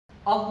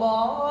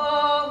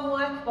Allahu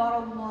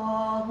Akbar,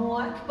 Allahu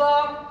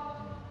Akbar.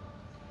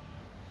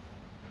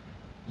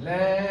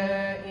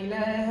 La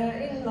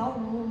ilaha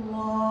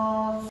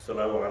illallah.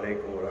 Assalamu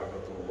alaikum wa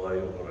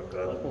rahmatullahi wa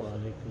barakatuh. Wa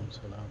alaikum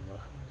salam wa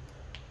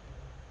rahmatullah.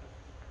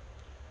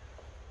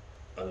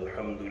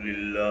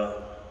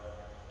 Alhamdulillah.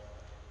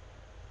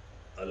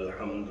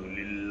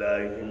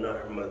 Alhamdulillah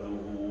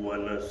nahmaduhu wa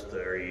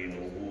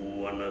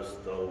nasta'inuhu wa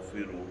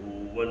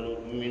nastaghfiruhu wa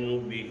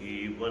nu'minu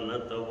bihi wa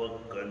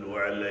natawakkalu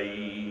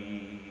alayhi.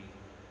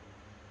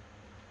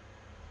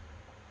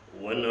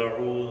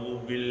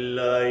 ونعوذ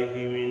بالله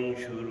من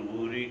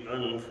شرور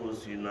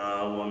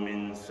أنفسنا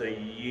ومن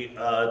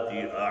سيئات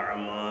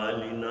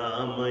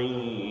أعمالنا من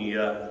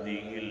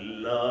يهده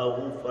الله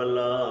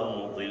فلا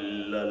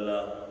مضل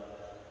له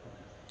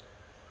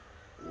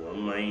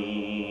ومن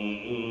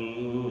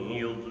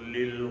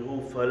يضلله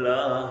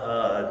فلا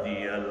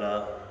هادي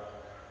له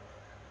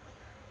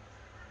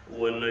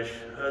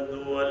ونشهد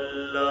أن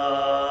لا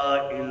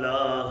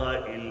إله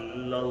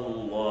إلا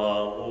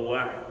الله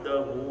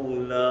وحده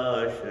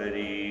لا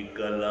شريك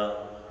له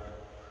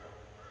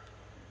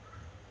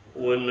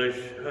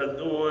ونشهد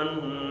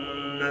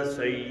أن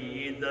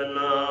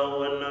سيدنا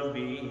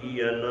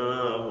ونبينا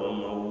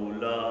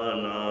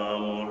ومولانا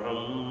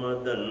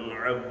محمدا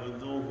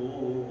عبده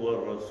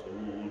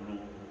ورسوله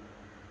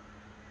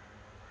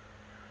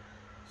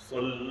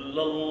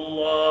صلى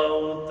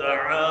الله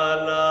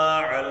تعالى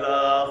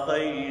على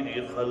خير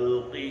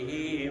خلقه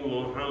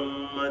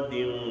محمد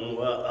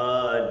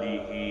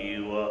وآله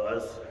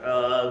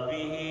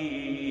وأصحابه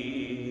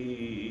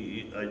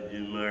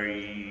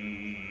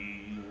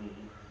أجمعين.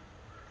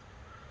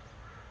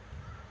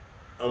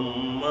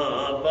 أما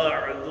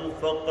بعد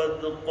فقد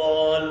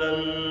قال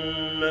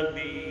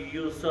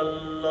النبي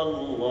صلى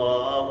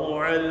الله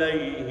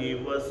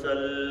عليه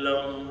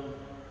وسلم: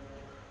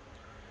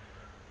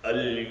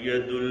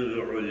 اليد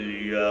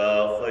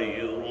العليا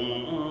خير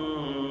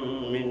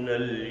من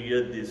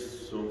اليد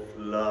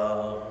السفلى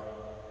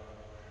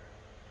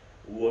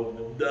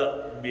وابدأ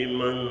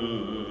بمن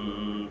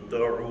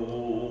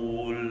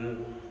تعول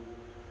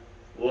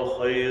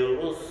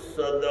وخير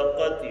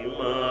الصدقة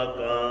ما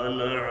كان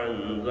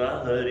عن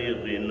ظهر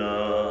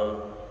غنى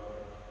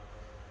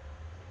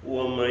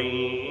ومن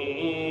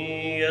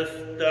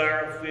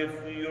يستعفف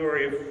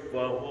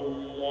يعفه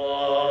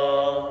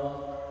الله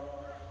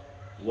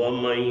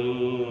ومن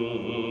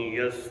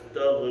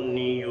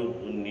يستغني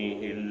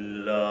يغنه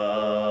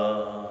الله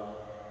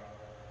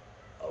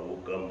أو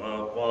كما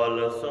قال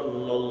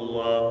صلى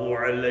الله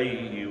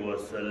عليه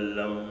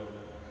وسلم.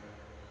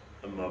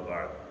 أما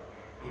بعد.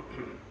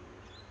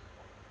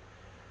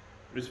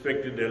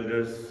 Respected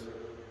elders,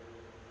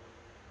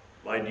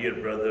 my dear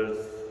brothers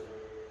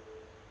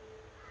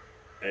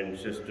and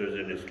sisters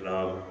in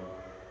Islam,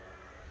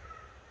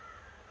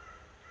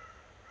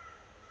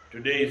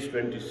 today is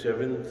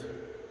 27th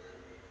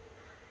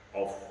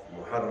of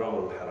Muharram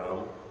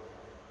al-Haram.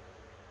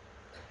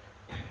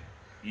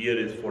 Year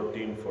is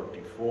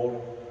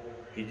 1444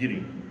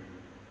 Hijri.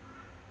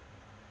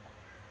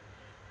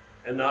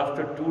 And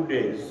after 2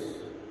 days,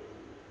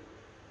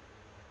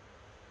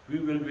 we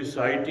will be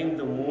sighting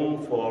the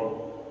moon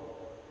for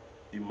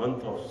the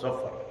month of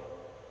Safar,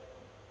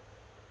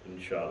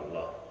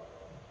 inshallah.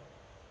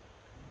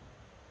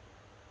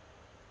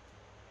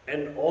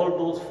 And all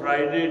those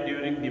Fridays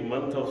during the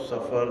month of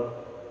Safar,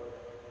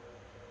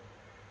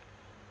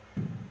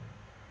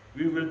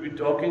 we will be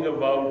talking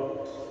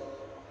about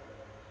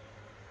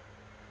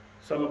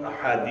some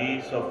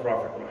ahadith of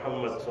Prophet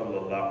Muhammad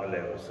sallallahu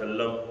alaihi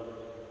wasallam,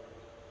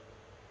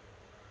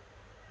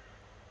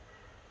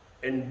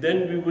 and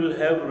then we will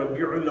have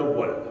Rabi'ul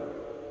Awwal.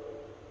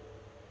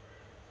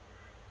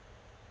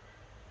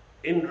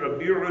 In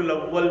Rabi'ul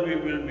Awwal, we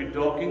will be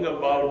talking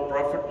about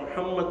Prophet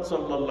Muhammad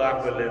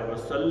sallallahu alaihi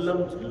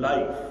wasallam's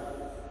life.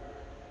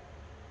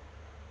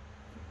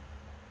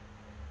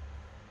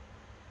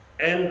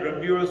 And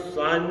Rabi'ul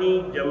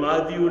Sani,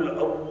 Jamadiul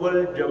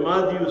Awwal,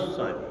 Jamadiul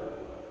Sani.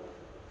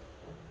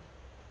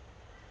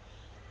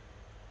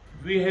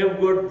 We have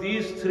got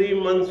these 3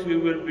 months. We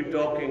will be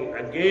talking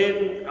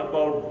again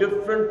about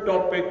different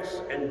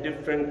topics and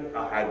different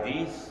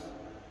ahadith,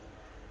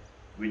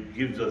 which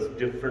gives us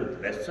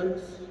different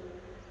lessons.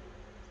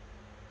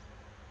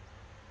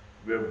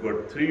 We have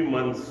got 3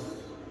 months,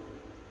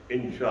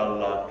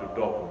 inshallah, to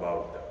talk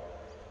about them.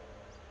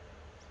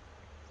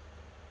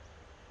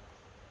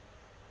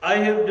 I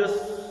have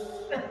just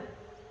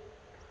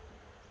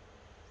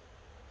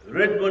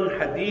read one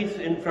hadith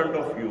in front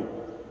of you.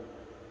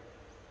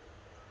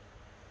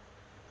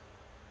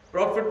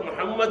 Prophet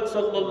Muhammad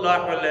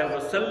sallallahu alaihi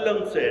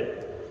wasallam said,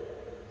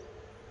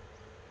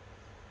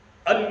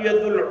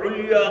 "Al-yadul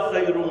ulya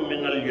khayrun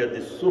min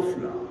al-yadis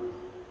sufla."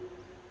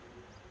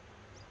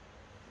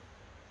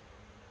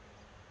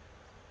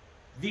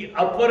 The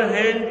upper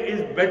hand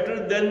is better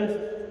than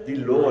the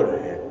lower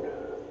hand.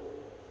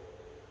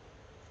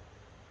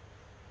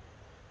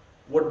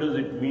 What does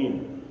it mean?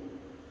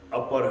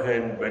 Upper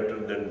hand better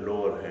than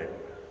lower hand.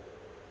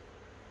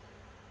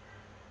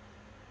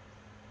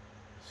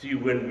 See,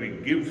 when we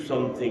give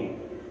something,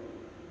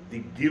 the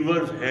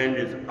giver's hand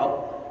is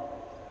up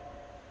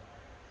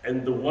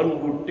and the one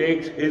who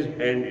takes his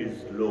hand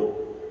is low.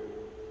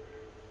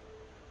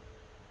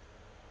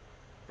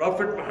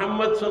 Prophet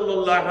Muhammad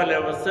sallallahu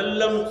alaihi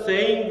wasallam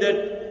saying that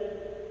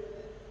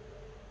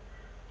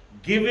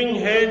giving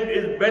hand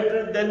is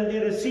better than the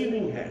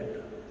receiving hand.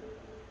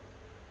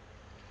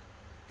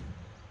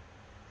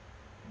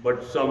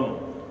 But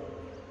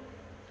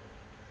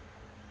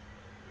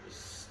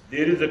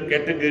there is a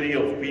category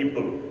of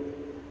people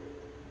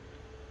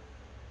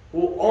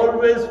who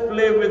always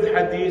play with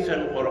hadith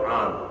and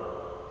Quran.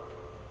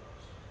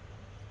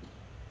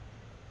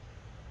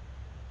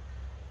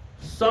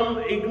 Some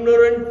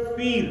ignorant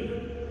peer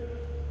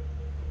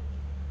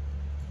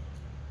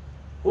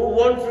who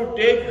want to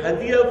take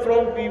hadiyah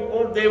from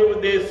people,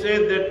 they say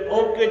that,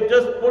 okay,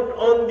 just put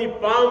on the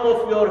palm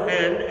of your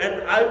hand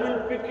and I will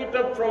pick it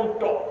up from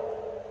top.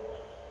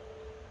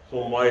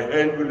 So my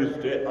hand will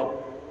stay up.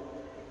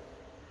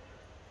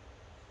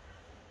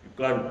 You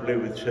can't play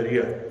with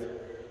Shariat.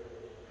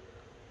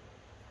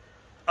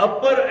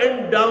 Upper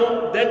and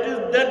down, that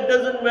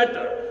doesn't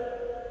matter.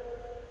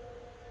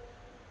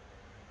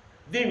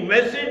 The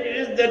message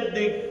is that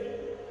the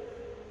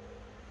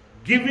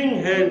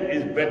giving hand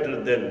is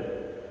better than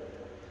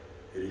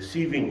the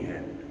receiving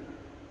hand.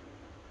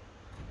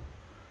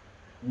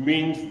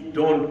 Means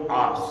don't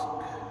ask.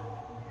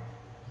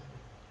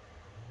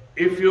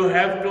 If you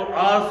have to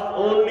ask,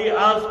 only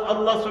ask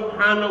Allah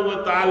subhanahu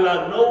wa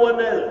ta'ala, no one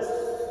else.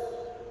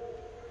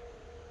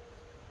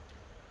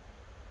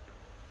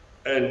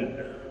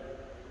 And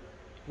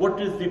what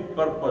is the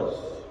purpose?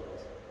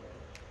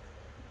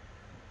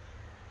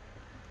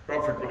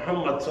 Prophet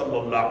Muhammad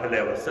sallallahu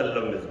alaihi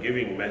wasallam is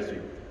giving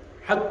message,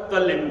 hatta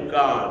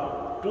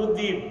al-imkan, to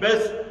the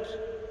best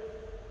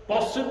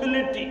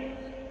possibility.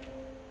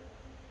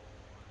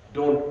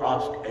 Don't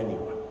ask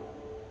anyone.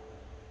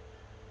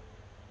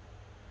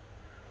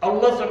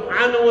 Allah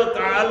subhanahu wa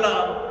ta'ala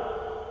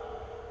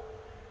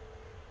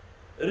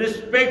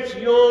respects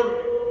your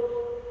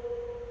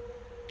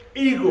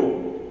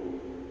ego,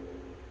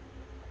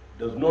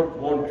 does not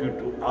want you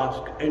to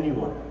ask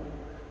anyone.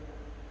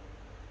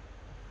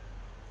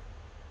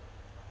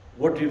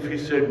 What if he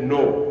said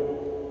no?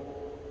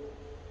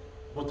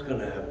 What's going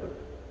to happen?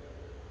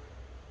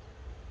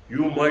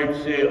 You might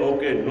say,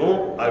 okay,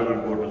 no, I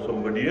will go to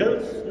somebody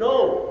else.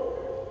 No.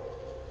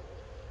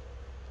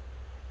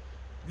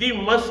 The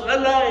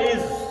mas'ala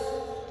is,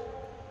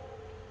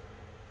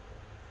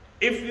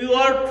 if you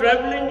are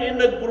traveling in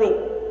a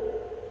group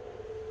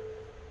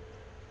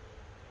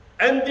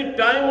and the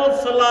time of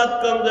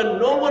salat comes and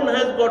no one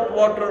has got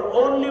water,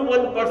 only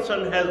one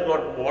person has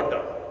got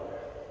water,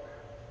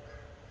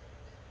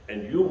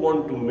 and you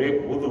want to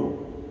make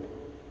wudu,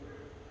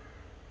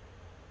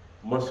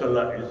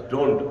 masala is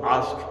don't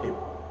ask him.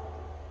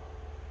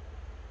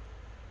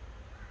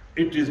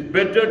 It is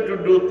better to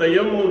do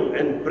tayammum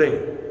and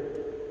pray.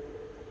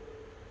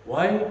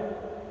 Why?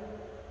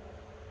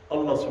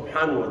 Allah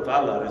subhanahu wa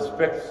ta'ala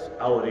respects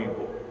our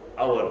ego,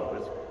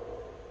 our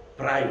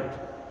pride.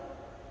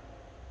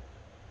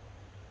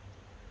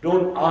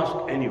 Don't ask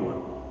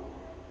anyone.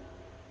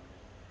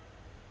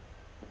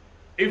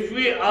 If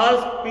we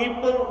ask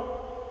people,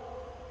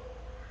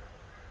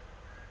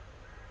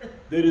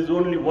 there is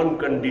only one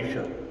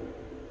condition,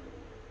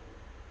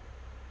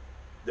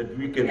 that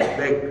we can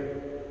beg.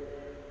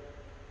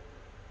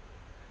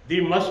 The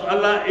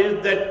mas'ala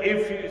is that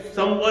if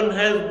someone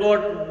has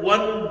got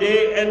 1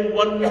 day and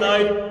 1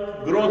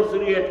 night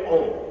grocery at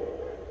home,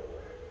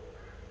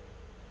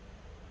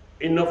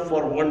 enough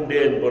for 1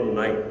 day and 1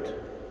 night,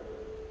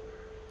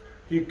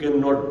 he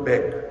cannot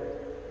beg.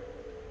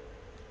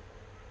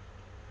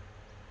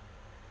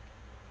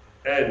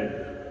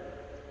 And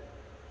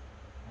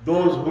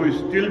those who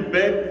still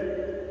beg,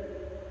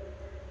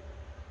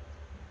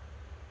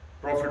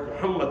 Prophet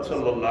Muhammad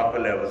sallallahu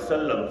alaihi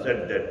wasallam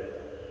said that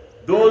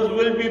those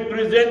will be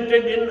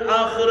presented in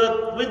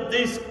Akhirat with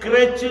these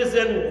scratches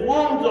and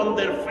wounds on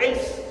their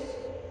face.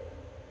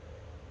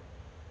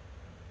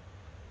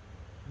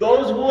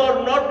 Those who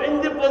are not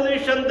in the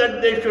position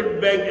that they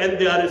should beg and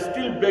they are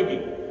still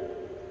begging.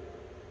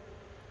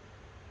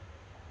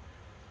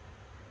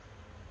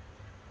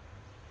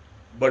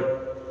 But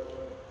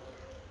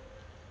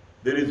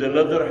there is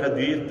another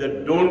hadith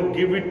that don't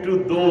give it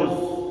to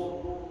those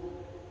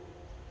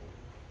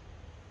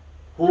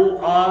who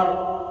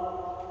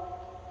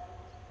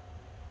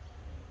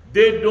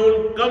they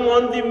don't come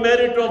on the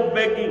merit of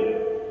begging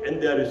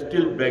and they are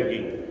still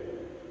begging.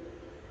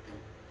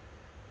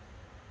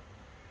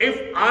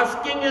 If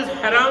asking is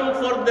haram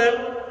for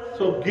them,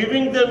 so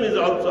giving them is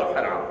also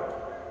haram.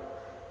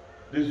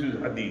 This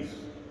is hadith.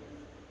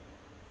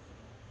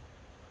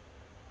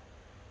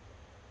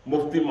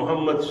 Mufti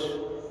Muhammad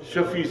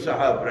Shafi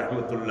Sahab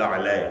rahmatullah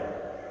alayhi,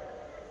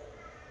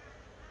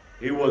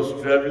 he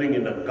was traveling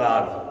in a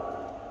car.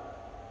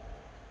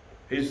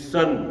 His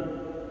son,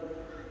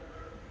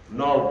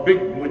 now big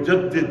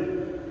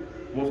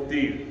Mujaddid,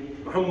 Mufti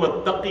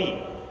Muhammad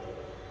Taqi,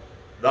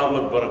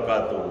 Damat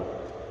Barakatuh,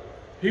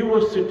 he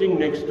was sitting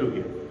next to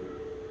him.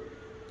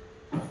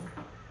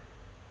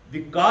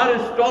 The car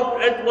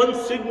stopped at one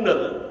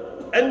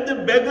signal and the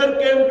beggar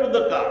came to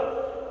the car.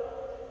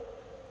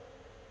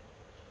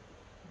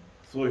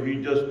 So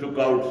he just took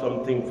out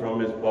something from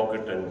his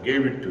pocket and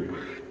gave it to him.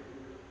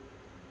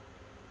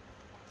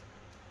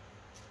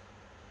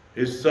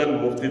 His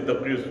son, Mufti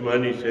Taqi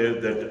Usmani,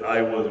 says that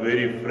I was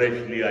very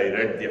freshly, I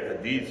read the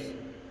hadith,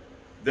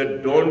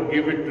 that don't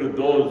give it to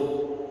those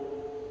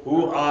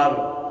who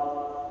are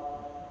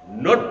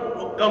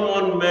not come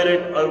on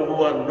merit or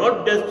who are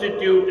not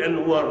destitute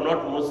and who are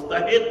not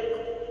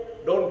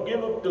mustahiq. Don't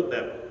give it to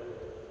them.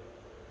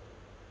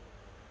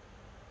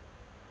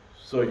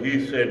 So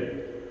he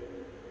said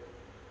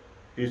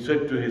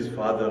to his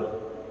father,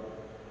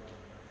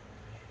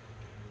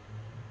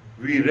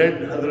 we read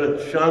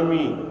Hazrat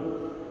Shami.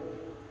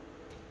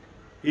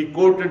 He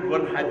quoted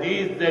one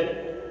hadith that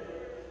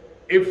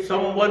if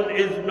someone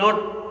is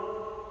not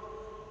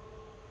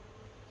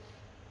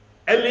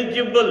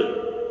eligible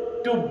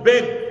to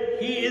beg,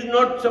 he is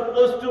not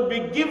supposed to be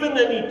given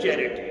any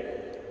charity.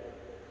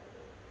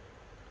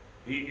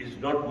 He is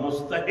not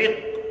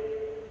mustahiq.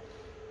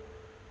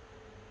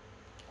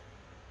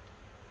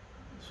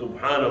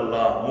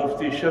 Subhanallah,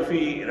 Mufti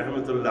Shafi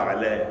rahmatullah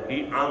alayh,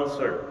 he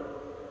answered.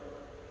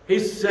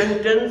 His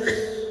sentence,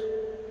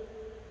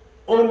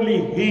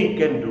 only he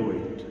can do it.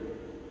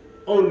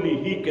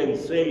 Only he can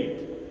say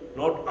it,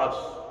 not us.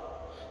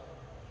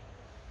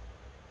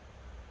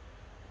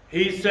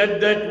 He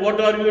said that what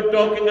are you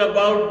talking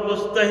about,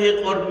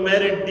 mustahiq or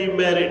merit,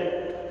 demerit?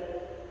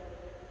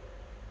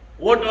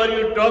 What are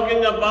you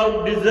talking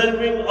about,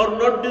 deserving or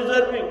not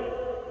deserving?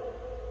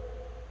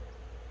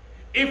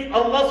 If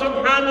Allah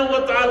subhanahu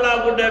wa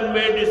ta'ala would have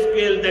made a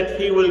scale that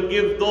He will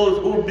give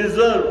those who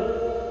deserve,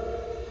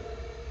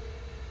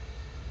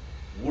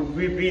 would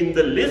we be in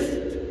the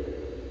list?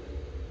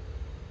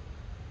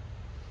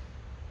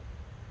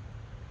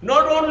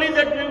 Not only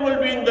that we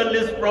will be in the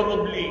list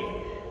probably,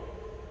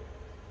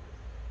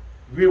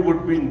 we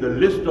would be in the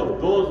list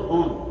of those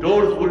whose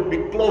doors will be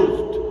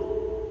closed.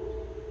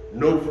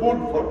 No food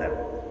for them.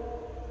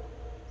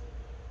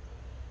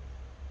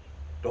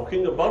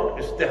 Talking about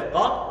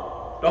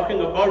istihqaq,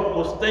 talking about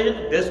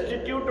mustahiq,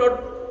 destitute,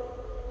 or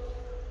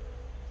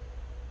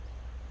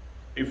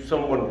if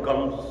someone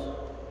comes,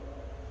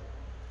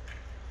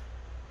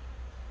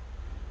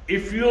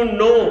 if you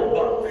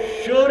know,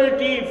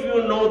 surety, if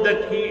you know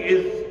that he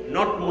is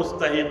not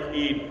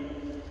mustahiq,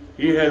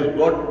 he has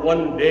got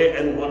one day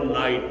and one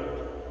night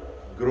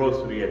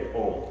grocery at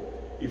home.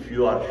 If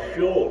you are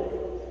sure,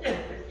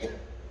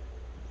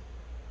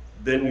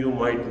 then you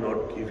might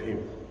not give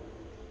him.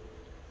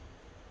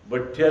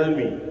 But tell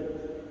me,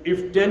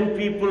 if 10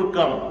 people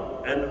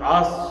come and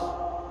ask,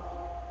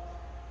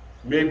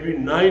 maybe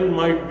 9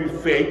 might be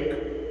fake,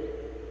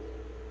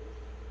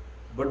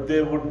 but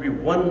there would be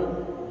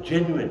one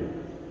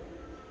genuine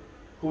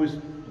who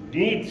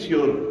needs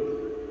your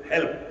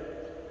help.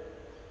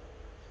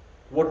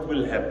 What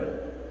will happen?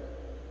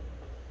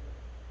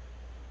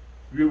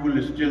 We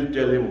will still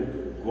tell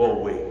him, go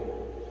away.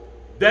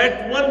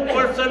 That one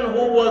person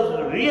who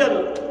was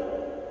real,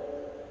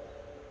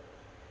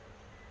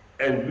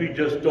 and we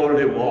just told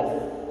him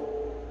off,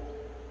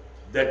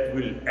 that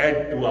will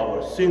add to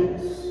our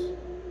sins.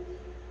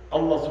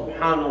 Allah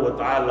subhanahu wa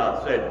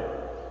ta'ala said,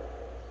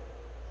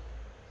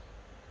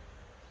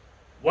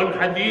 one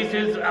hadith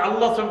is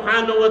Allah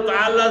subhanahu wa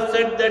ta'ala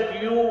said that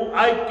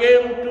I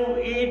came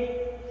to eat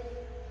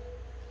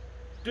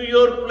to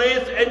your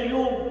place and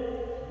you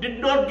did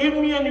not give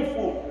me any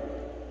food.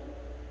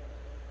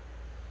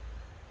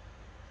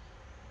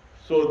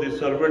 So the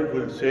servant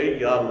will say,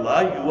 Ya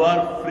Allah, you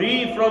are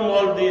free from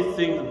all these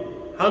things,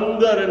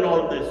 hunger and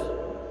all this.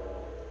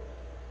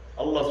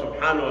 Allah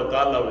subhanahu wa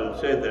ta'ala will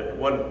say that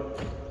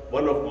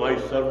one of my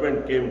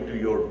servant came to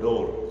your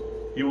door.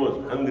 He was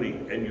hungry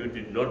and you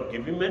did not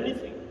give him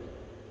anything.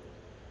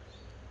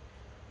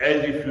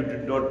 As if you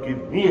did not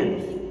give me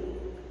anything.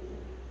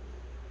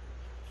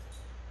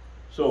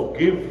 So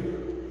give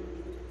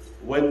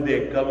when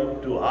they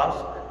come to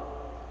ask,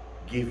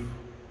 give.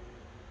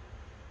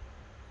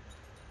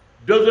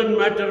 Doesn't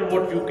matter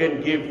what you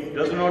can give,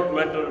 does not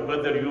matter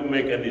whether you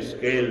make any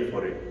scale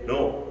for it.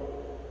 No.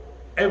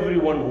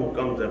 Everyone who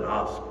comes and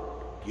asks,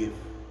 give.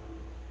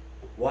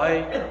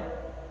 Why?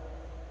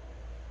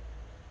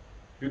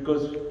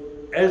 Because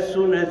as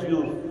soon as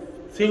you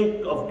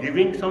think of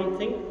giving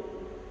something,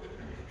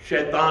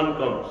 Shaitan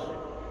comes.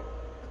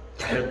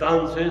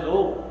 Shaitan says,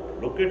 oh,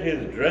 look at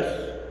his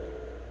dress.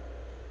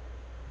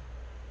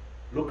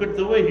 Look at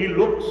the way he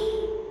looks.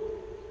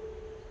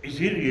 Is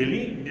he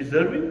really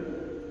deserving?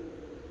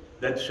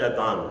 That's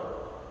Shaitan.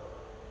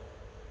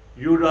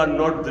 You are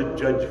not the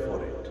judge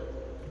for it.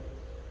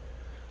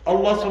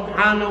 Allah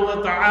subhanahu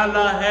wa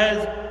ta'ala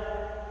has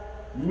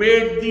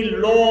made the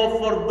law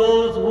for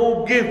those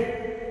who give.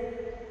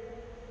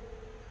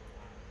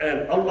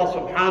 And Allah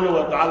subhanahu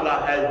wa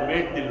ta'ala has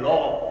made the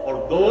law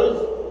for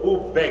those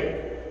who beg.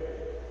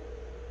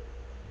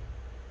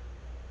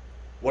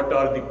 What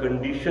are the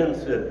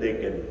conditions that they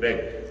can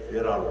beg?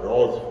 There are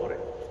laws for it.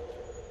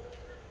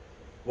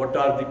 What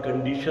are the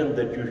conditions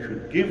that you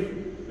should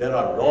give? There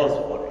are laws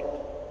for it.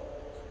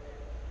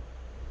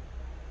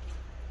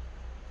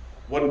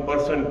 One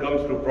person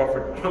comes to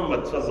Prophet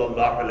Muhammad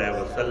sallallahu alaihi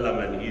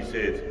wasallam and he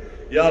says,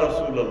 Ya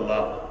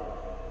Rasulullah,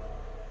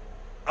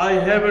 I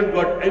haven't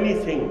got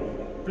anything.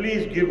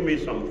 Please give me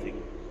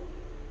something.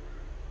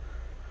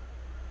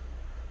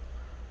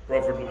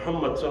 Prophet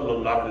Muhammad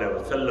sallallahu alaihi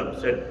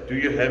wasallam said, do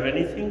you have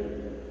anything?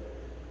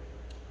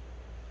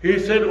 He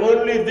said,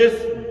 only this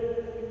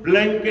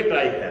blanket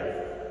I have.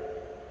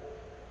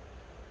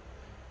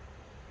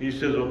 He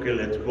says, okay,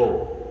 let's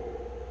go.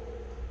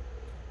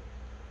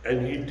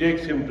 And he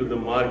takes him to the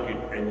market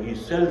and he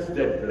sells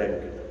that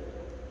blanket.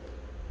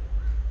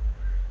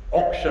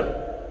 Auction.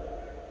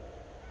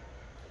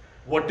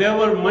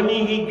 Whatever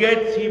money he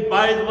gets, he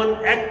buys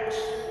one axe.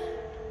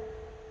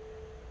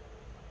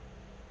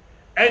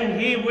 And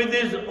he, with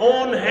his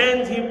own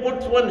hands, he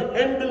puts one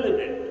handle in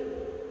it.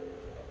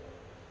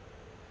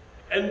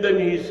 And then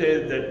he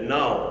says that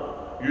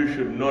now you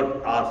should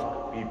not ask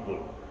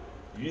people.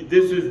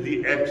 This is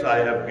the axe I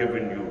have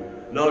given you.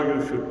 Now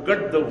you should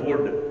cut the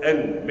wood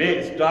and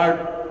may start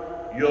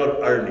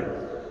your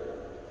earnings.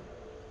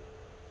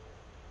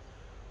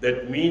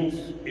 That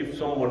means if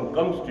someone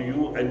comes to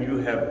you and you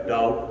have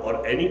doubt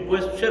or any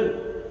question,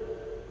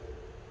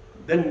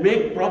 then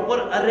make proper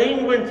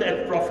arrangements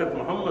as Prophet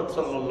Muhammad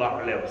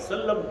sallallahu alaihi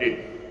wasallam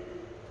did.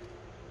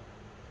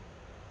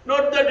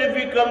 Not that if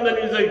he comes and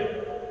he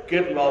says,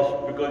 get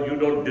lost because you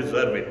don't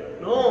deserve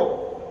it.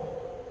 No.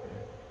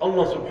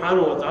 Allah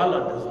subhanahu wa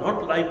ta'ala does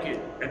not like it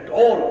at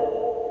all.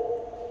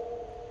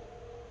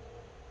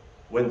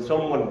 When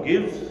someone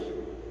gives,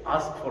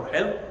 ask for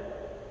help,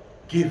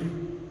 give.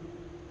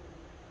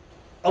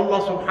 Allah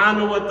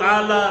subhanahu wa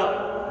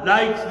ta'ala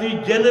likes the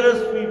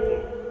generous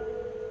people.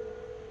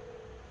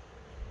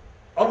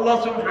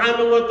 Allah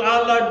subhanahu wa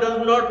ta'ala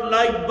does not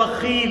like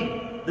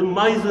bakhil, the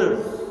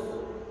misers.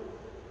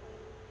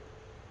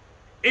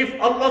 If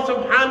Allah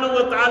subhanahu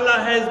wa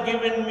ta'ala has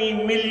given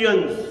me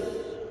millions,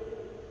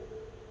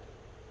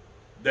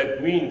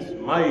 that means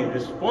my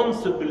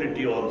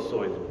responsibility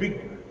also is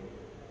big.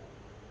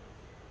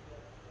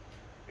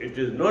 It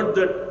is not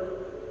that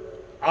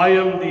I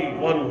am the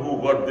one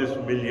who got this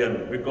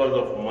million because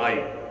of my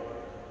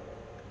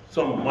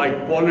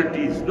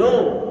qualities.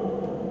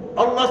 No.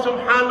 Allah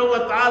subhanahu wa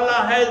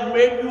ta'ala has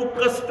made you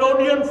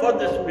custodian for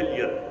this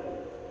million.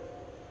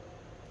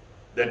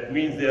 That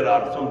means there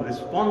are some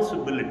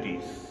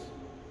responsibilities.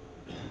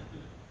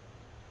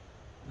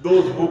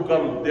 Those who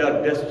come, they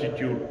are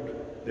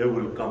destitute, they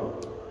will come.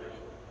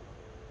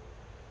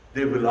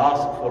 They will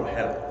ask for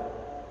help.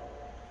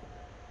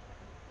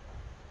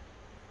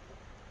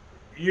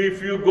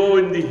 If you go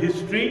in the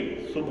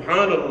history,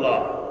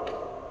 subhanallah,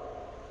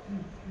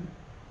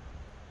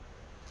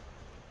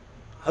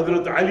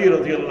 Hazrat Ali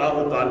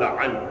radiallahu ta'ala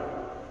anhu,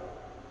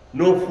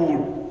 no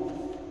food.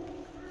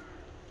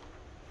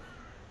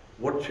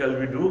 What shall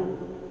we do?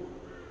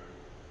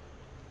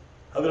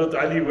 Hazrat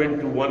Ali went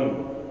to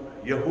one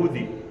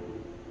Yahudi,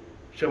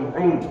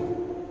 Sham'un,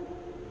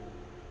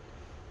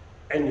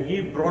 and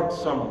he brought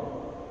some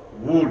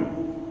wool.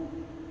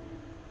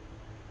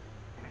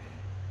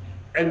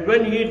 And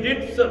when he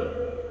did some,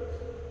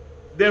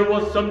 there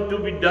was some to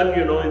be done,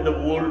 in the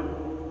wool.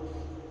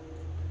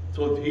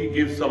 So he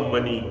gives some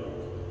money.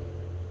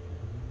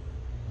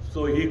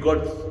 So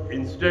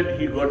instead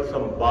he got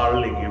some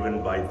barley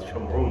given by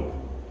Sham'un.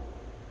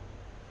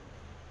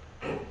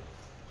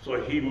 So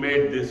he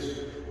made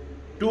this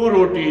 2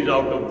 rotis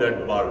out of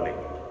that barley.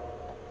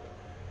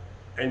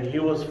 And he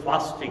was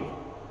fasting.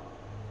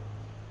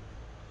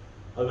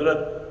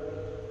 Hazrat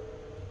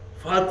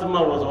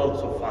Fatima was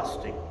also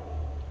fasting.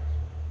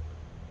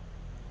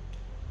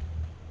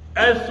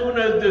 As soon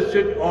as they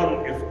sit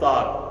on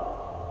iftar,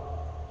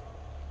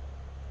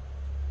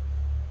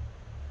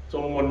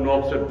 someone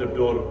knocks at the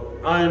door.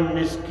 I am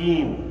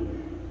miskeen.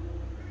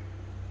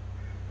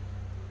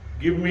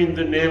 Give me in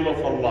the name of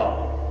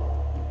Allah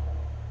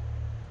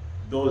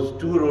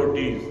those 2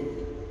 rotis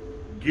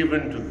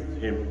given to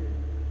him.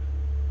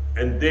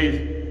 And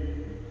they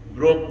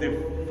broke the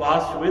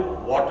fast with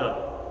water.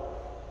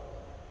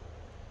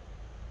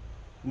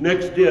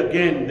 Next day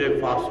again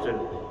they fasted.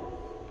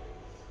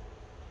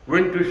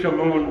 Went to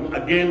Shamun,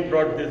 again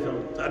brought this,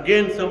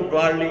 again some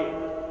barley.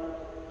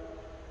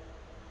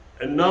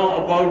 And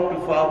now about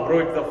to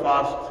break the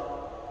fast,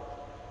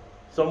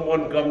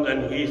 someone comes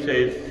and he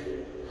says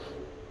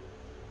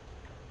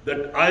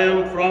that I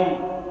am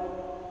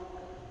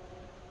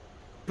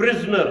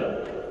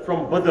prisoner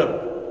from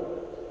Badr.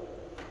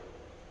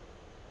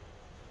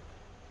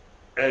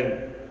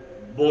 And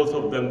both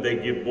of them, they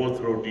give both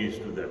rotis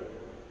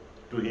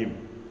to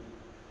him.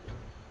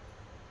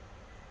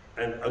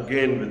 And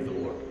again with the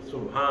word,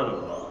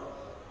 subhanallah.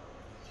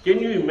 Can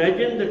you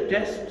imagine the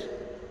test?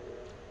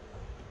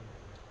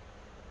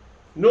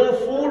 No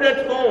food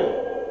at home,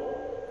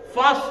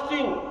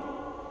 fasting,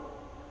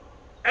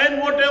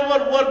 and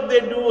whatever work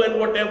they do and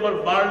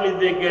whatever barley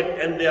they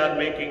get, and they are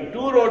making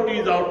 2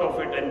 rotis out of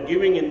it and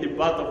giving in the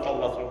path of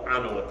Allah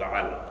subhanahu wa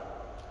ta'ala.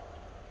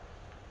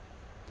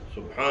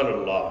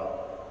 Subhanallah.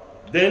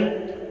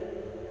 Then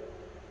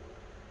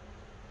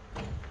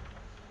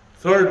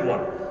Third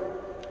one.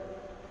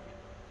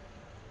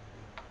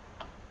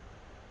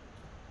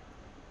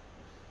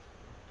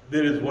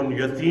 There is one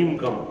yatim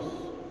comes.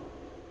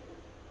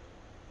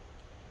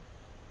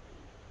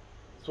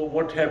 So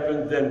what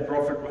happens then?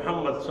 Prophet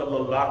Muhammad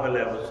sallallahu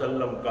alaihi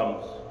wasallam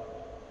comes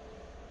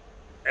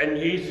and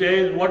he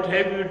says, what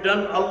have you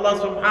done? Allah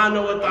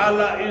subhanahu wa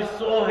ta'ala is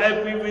so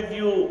happy with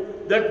you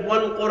that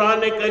one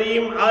Quran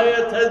Kareem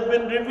ayat has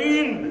been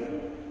revealed.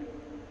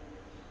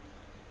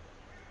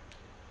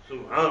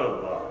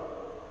 Subhanallah.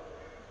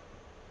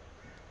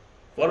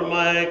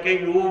 फरमाए कि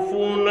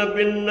यूफून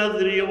बिन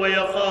नज़री व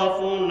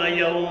यखाफून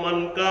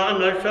यौमन कान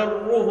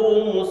शर्रुहु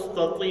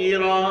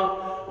मुस्ततीरा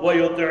व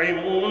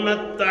युतइमून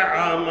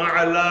अत्तआम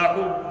अला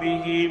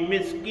हुब्बिही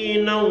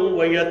मिस्कीनन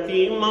व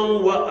यतीमन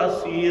व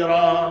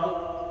असीरा.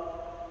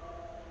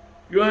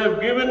 You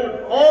have given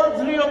all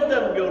three of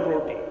them your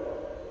roti.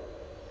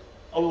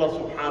 Allah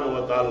subhanahu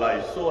wa ta'ala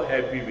is so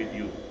happy with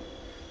you.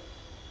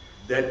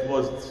 That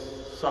was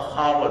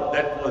sakhawat,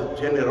 that was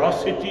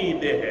generosity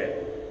they had.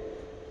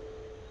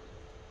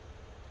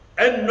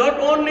 And not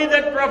only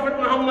that, Prophet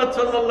Muhammad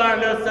sallallahu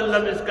alaihi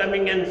wasallam is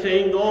coming and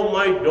saying, oh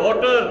my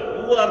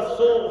daughter, you are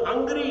so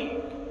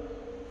hungry.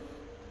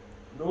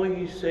 No,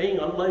 he's saying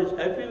Allah is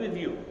happy with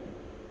you.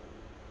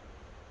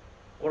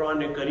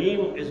 Quran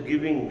Kareem is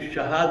giving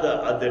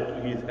shahada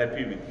that he is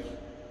happy with you.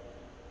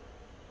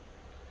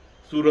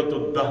 Surah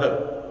Al-Dahr,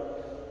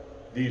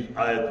 these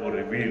ayat were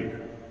revealed.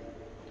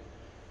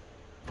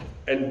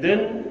 And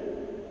then,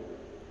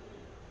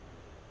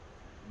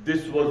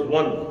 this was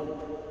one.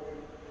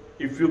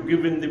 If you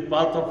give in the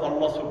path of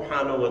Allah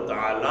subhanahu wa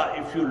ta'ala,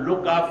 if you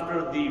look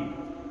after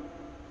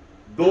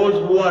those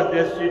who are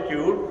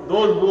destitute,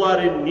 those who are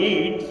in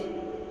needs,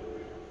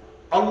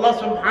 Allah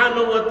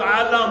subhanahu wa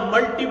ta'ala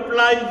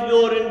multiplies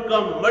your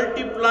income,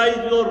 multiplies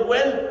your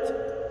wealth.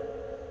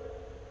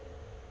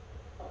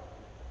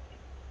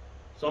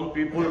 Some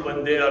people,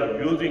 when they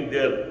are using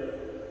their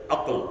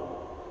aql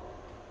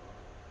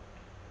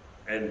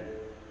and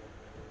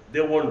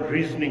they want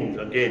reasonings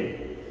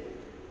again,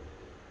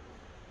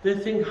 they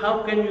think,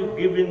 how can you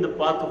give in the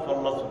path of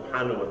Allah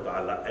subhanahu wa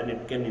ta'ala and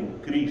it can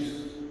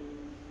increase?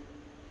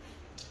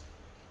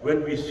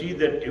 When we see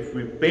that if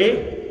we pay,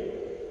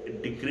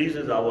 it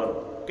decreases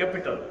our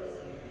capital.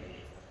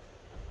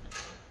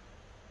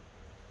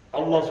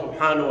 Allah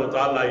subhanahu wa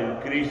ta'ala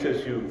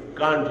increases, you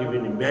can't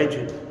even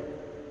imagine.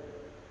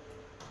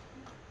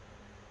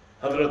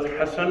 Hazrat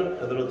Hassan,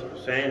 Hazrat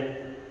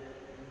Hussain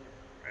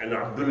and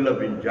Abdullah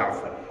bin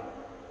Ja'far,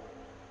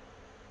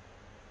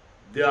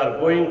 they are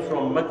going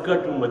from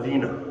Mecca to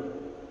Medina.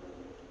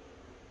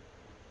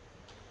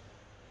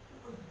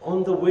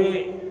 On the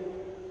way,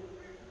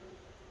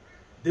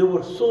 they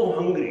were so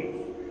hungry.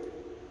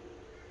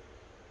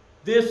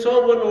 They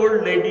saw one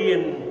old lady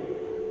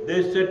and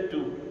they said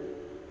to,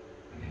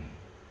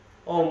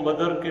 oh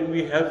mother, can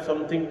we have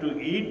something to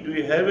eat? Do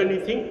you have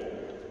anything?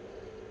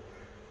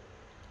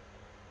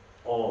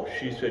 Oh,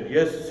 she said,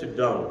 yes, sit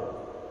down.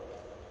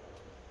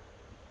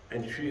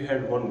 And she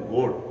had one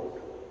goat.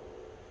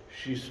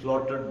 She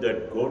slaughtered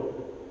that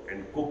goat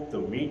and cooked the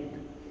meat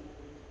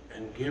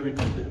and gave it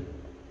to them.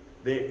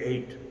 They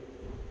ate.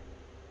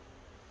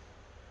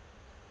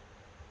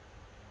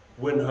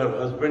 When her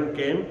husband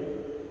came,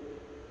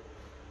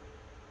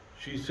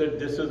 she said,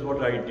 this is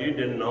what I did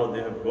and now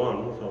they have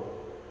gone. So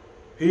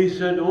he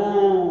said,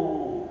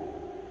 oh,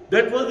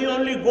 that was the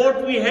only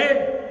goat we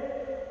had.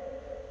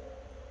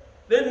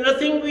 There's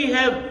nothing we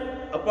have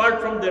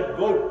apart from that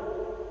goat.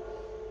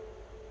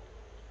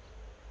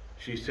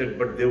 She said,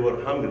 but they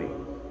were hungry.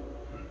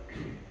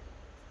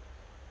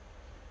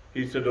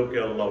 He said, okay,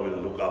 Allah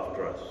will look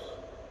after us.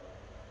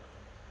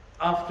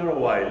 After a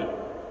while,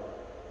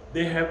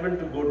 they happened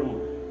to go to,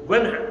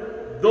 when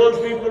those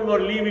people were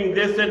leaving,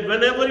 they said,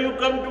 whenever you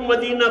come to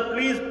Medina,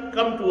 please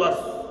come to us,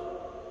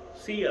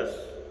 see us.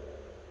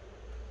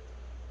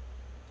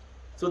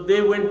 So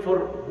they went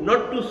for,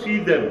 not to see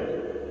them.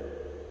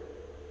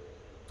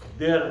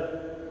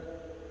 Their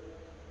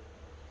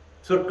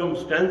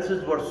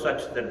circumstances were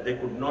such that they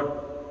could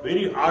not,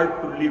 very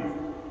hard to live.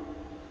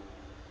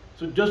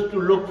 So just to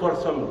look for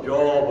some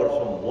job or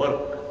some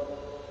work,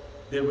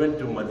 they went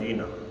to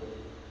Medina.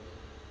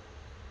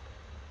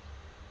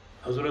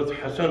 Hazrat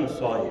Hassan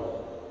saw him,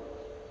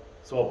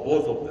 saw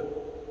both of them.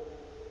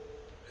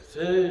 He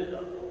said,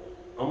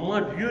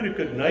 Amma, do you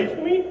recognize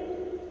me?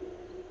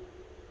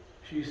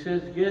 She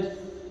says, yes,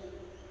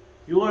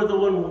 you are the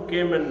one who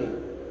came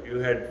and you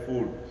had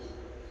food.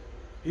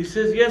 He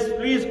says, yes,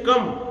 please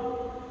come.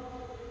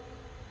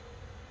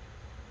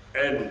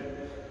 And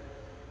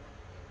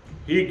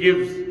he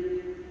gives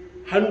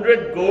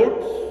 100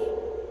 goats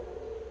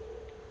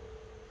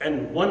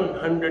and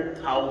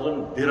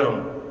 100,000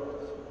 dirham.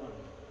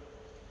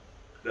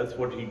 That's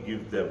what he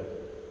gives them.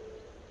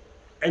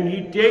 And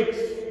he takes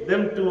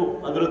them to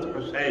Hazrat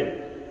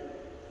Hussain,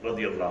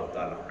 radiallahu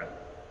ta'ala.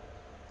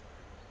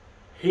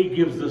 He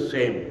gives the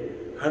same,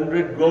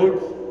 100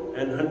 goats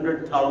and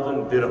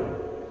 100,000 dirham.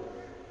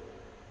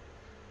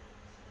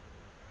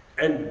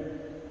 And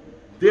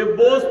they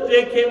both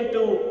take him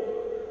to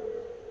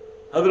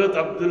Hazrat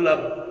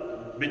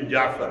Abdullah bin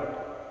Ja'far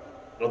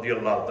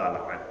radiyallahu ta'ala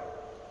anhu.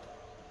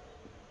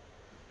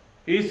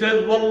 He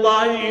says,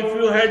 Wallahi, if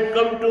you had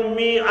come to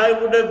me, I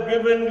would have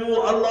given you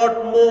a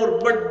lot more,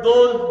 but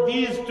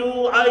these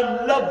two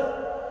I love.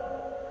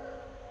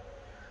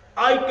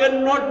 I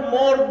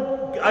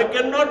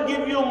cannot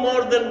give you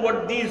more than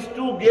what these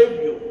two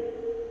gave you.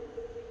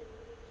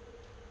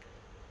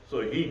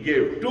 So he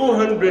gave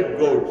 200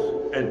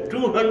 goats and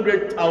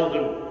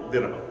 200,000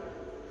 dirham.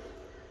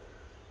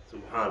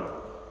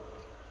 Subhanallah.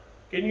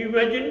 Can you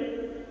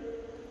imagine?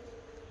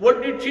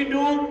 What did she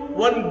do?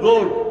 One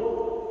goat.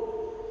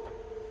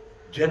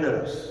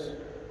 Generous.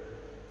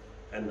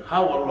 And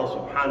how Allah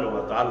subhanahu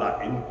wa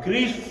ta'ala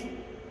increased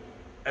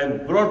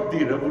and brought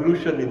the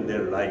revolution in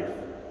their life.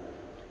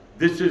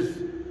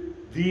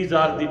 These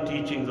are the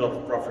teachings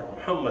of Prophet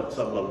Muhammad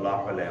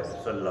sallallahu alaihi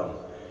wasallam.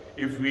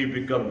 If we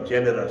become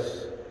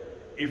generous,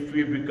 if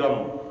we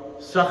become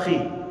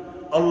sakhi,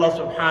 Allah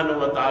subhanahu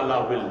wa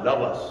ta'ala will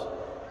love us.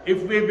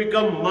 If we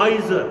become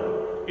miser,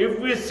 if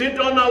we sit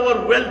on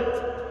our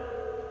wealth,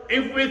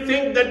 if we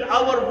think that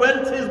our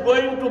wealth is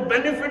going to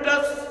benefit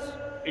us,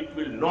 it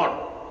will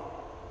not.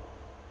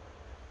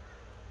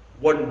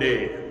 One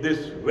day,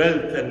 this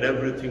wealth and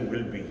everything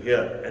will be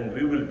here and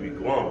we will be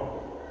gone.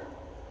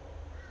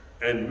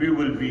 And we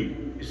will be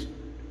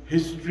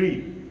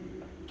history.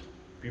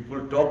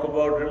 People talk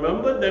about,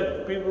 remember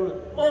that people,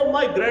 oh,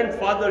 my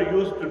grandfather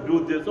used to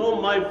do this, oh,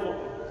 my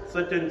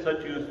such and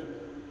such used to.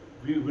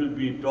 We will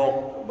be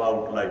talked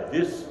about like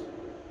this.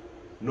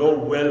 No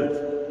wealth,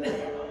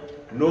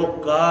 no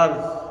cars,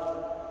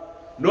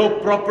 no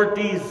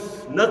properties,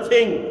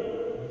 nothing.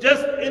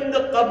 Just in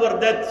the qabr,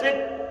 that's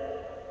it.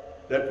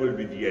 That will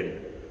be the end.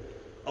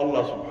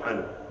 Allah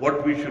subhanahu,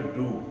 what we should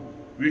do,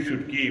 we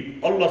should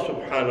keep Allah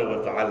subhanahu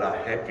wa ta'ala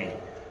happy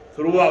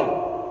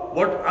throughout.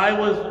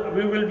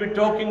 We will be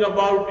talking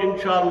about,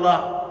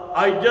 inshallah.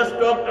 I just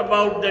talked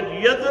about that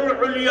Yadul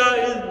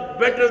Ulya is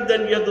better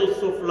than Yadul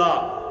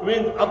Sufla.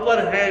 Means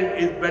upper hand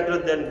is better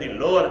than the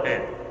lower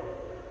hand.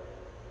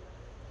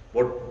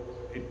 But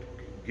it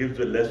gives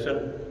a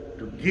lesson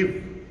to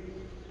give.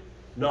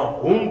 Now,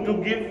 whom to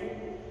give?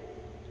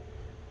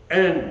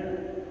 And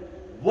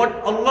what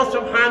Allah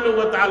subhanahu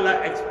wa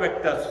ta'ala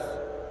expects us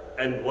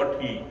and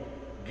what He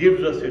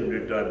gives us in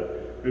return.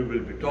 We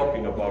will be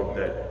talking about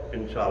that,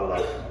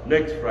 inshallah,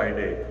 next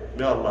Friday.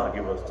 May Allah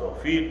give us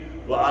tawfiq.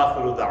 Wa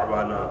akhiru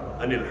da'wana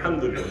anil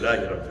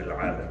hamdulillahi rabbil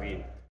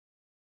alameen.